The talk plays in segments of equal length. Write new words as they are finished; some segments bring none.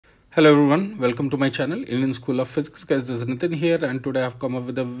Hello everyone, welcome to my channel Indian School of Physics. Guys, this is Nitin here, and today I have come up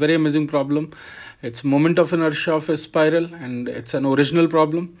with a very amazing problem. It's moment of inertia of a spiral, and it's an original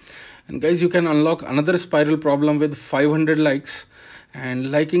problem. And guys, you can unlock another spiral problem with 500 likes.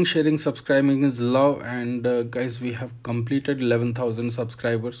 And liking, sharing, subscribing is love. And guys, we have completed 11,000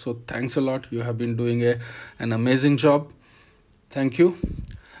 subscribers. So thanks a lot. You have been doing an amazing job. Thank you.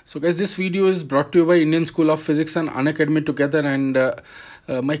 So guys, this video is brought to you by Indian School of Physics and OnAcademy together, and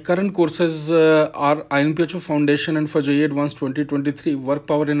my current courses are INPHO Foundation, and for JEE ADVANCE 2023 Work,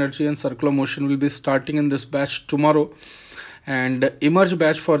 Power, Energy and Circular Motion will be starting in this batch tomorrow, and Emerge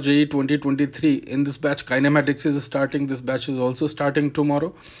batch for JEE 2023, in this batch kinematics is starting. This batch is also starting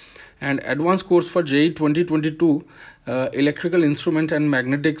tomorrow. And advanced course for JEE 2022 electrical instrument and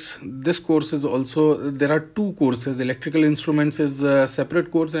magnetics. This course is also, there are two courses. Electrical instruments is a separate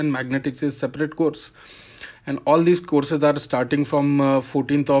course and magnetics is separate course, and all these courses are starting from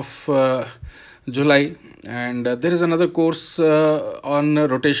 14th of July. And there is another course on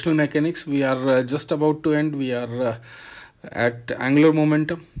rotational mechanics. We are just about to end. We are at angular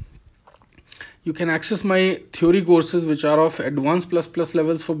momentum. You can access my theory courses, which are of advanced plus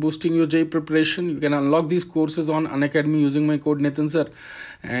levels for boosting your JEE preparation. You can unlock these courses on OnAcademy using my code NithinSir.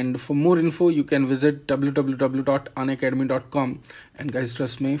 And for more info, you can visit www.onacademy.com. And guys,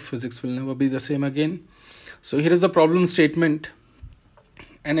 trust me, physics will never be the same again. So here is the problem statement.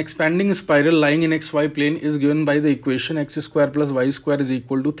 An expanding spiral lying in xy plane is given by the equation x square plus y square is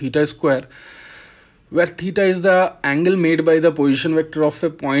equal to theta square, where theta is the angle made by the position vector of a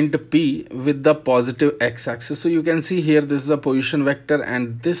point P with the positive x-axis. So you can see here, this is the position vector,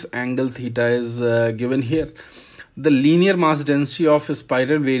 and this angle theta is given here. The linear mass density of a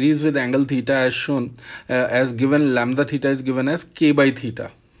spiral varies with angle theta as shown, as given lambda theta is given as k by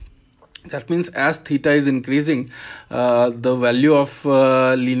theta. That means as theta is increasing, the value of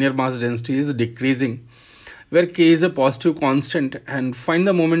linear mass density is decreasing, where k is a positive constant. And find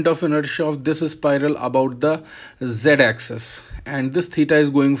the moment of inertia of this spiral about the z-axis, and this theta is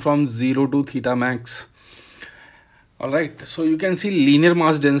going from 0 to theta max. Alright, so you can see linear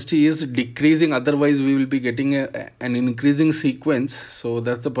mass density is decreasing, otherwise we will be getting an increasing sequence. So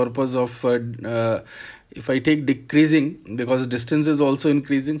that's the purpose of if I take decreasing, because distance is also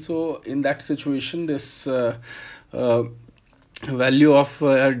increasing. So in that situation, this value of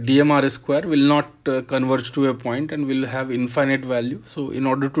dmr square will not converge to a point and will have infinite value. So in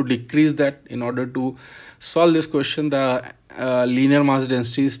order to decrease that, in order to solve this question, the linear mass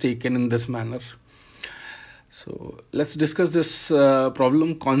density is taken in this manner. So let's discuss this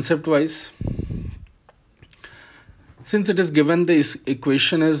problem concept wise. Since it is given, the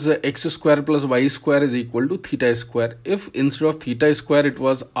equation is x square plus y square is equal to theta square. If instead of theta square it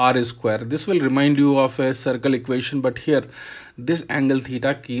was r square, this will remind you of a circle equation, but here this angle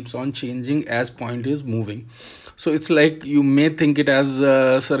theta keeps on changing as point is moving. So it's like, you may think it as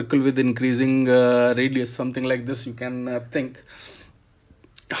a circle with increasing radius, something like this you can think.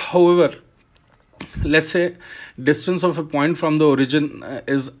 However, let's say distance of a point from the origin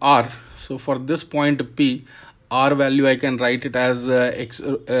is r. So for this point P, r value I can write it as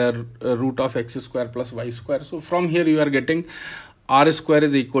root of x square plus y square. So from here you are getting r square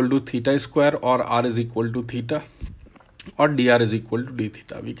is equal to theta square, or r is equal to theta, or dr is equal to d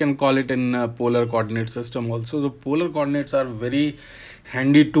theta. We can call it in polar coordinate system also. The polar coordinates are very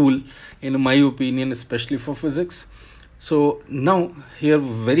handy tool in my opinion, especially for physics. So now here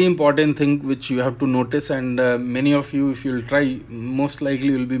very important thing which you have to notice, and many of you, if you will try, most likely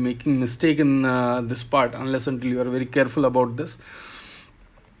you will be making mistake in this part unless until you are very careful about this.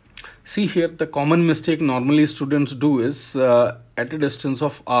 See here, the common mistake normally students do is at a distance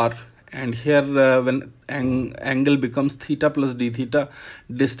of r, and here when angle becomes theta plus d theta,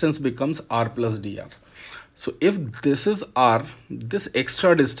 distance becomes r plus dr. So if this is r, this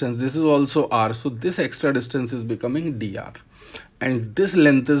extra distance, this is also r, so this extra distance is becoming dr, and this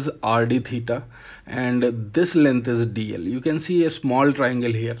length is rd theta, and this length is dl. You can see a small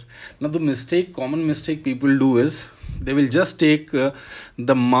triangle here. Now the common mistake people do is, they will just take the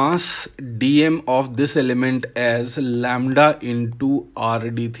mass dm of this element as lambda into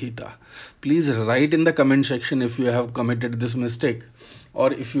rd theta. Please write in the comment section if you have committed this mistake,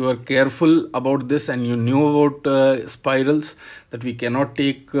 or if you are careful about this and you knew about spirals, that we cannot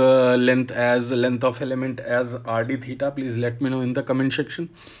take length of element as rd theta. Please let me know in the comment section.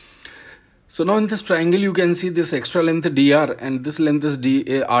 So now in this triangle you can see this extra length dr, and this length is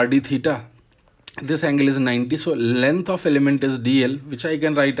rd theta. This angle is 90, so length of element is dl, which I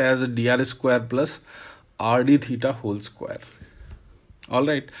can write as dr square plus rd theta whole square.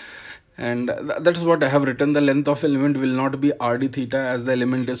 Alright, and that is what I have written. The length of element will not be rd theta, as the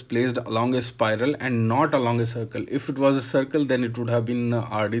element is placed along a spiral and not along a circle. If it was a circle, then it would have been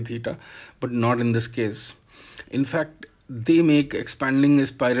rd theta, but not in this case. In fact, they make expanding a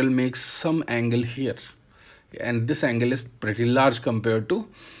spiral makes some angle here, and this angle is pretty large compared to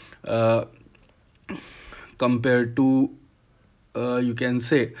you can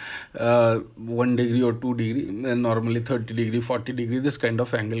say 1 degree or 2 degree, and normally 30 degree, 40 degree, this kind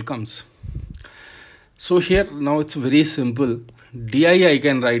of angle comes. So here now it's very simple. Di I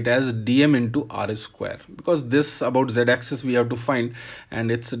can write as dm into r square, because this about z axis we have to find, and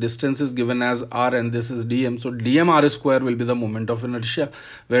its distance is given as r and this is dm. So dm r square will be the moment of inertia,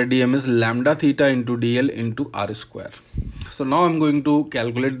 where dm is lambda theta into dl into r square. So now I'm going to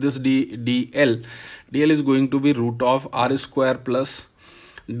calculate this dl. dl is going to be root of r square plus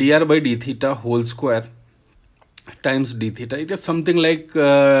dr by d theta whole square times d theta. It is something like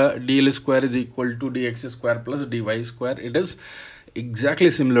dl square is equal to dx square plus dy square. It is exactly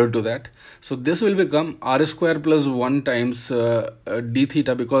similar to that. So this will become r square plus 1 times d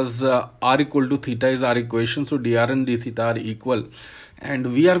theta, because r equal to theta is our equation. So dr and d theta are equal,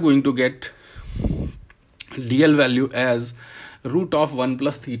 and we are going to get dl value as root of 1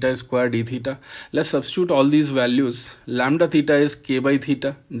 plus theta square d theta. Let's substitute all these values. Lambda theta is k by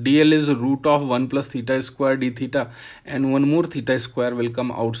theta, dl is root of 1 plus theta square d theta, and one more theta square will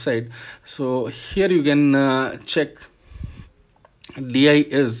come outside. So here you can check di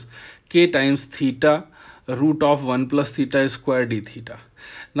is k times theta root of 1 plus theta square d theta.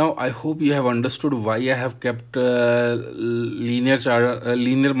 Now I hope you have understood why I have kept linear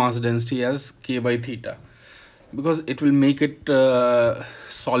mass density as k by theta, because it will make it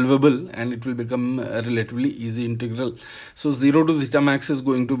solvable and it will become a relatively easy integral. So 0 to theta max is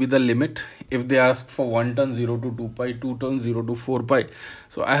going to be the limit. If they ask for 1 turn 0 to 2 pi, 2 turns 0 to 4 pi.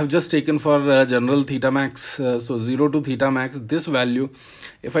 So I have just taken for general theta max. So 0 to theta max, this value,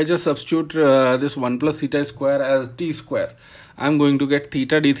 if I just substitute this 1 plus theta square as t square, I am going to get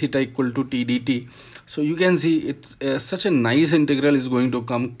theta d theta equal to t dt. So you can see it's such a nice integral is going to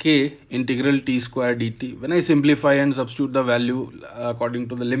come, k integral t square dt. When I simplify and substitute the value according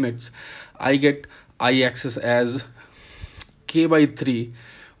to the limits, I get I axis as k by 3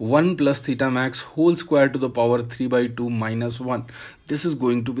 1 plus theta max whole square to the power 3 by 2 minus 1. This is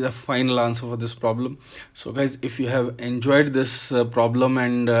going to be the final answer for this problem. So guys, if you have enjoyed this problem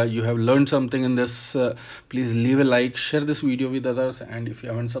and you have learned something in this, please leave a like, share this video with others, and if you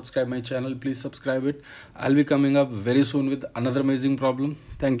haven't subscribed my channel, please subscribe it. I'll be coming up very soon with another amazing problem.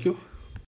 Thank you.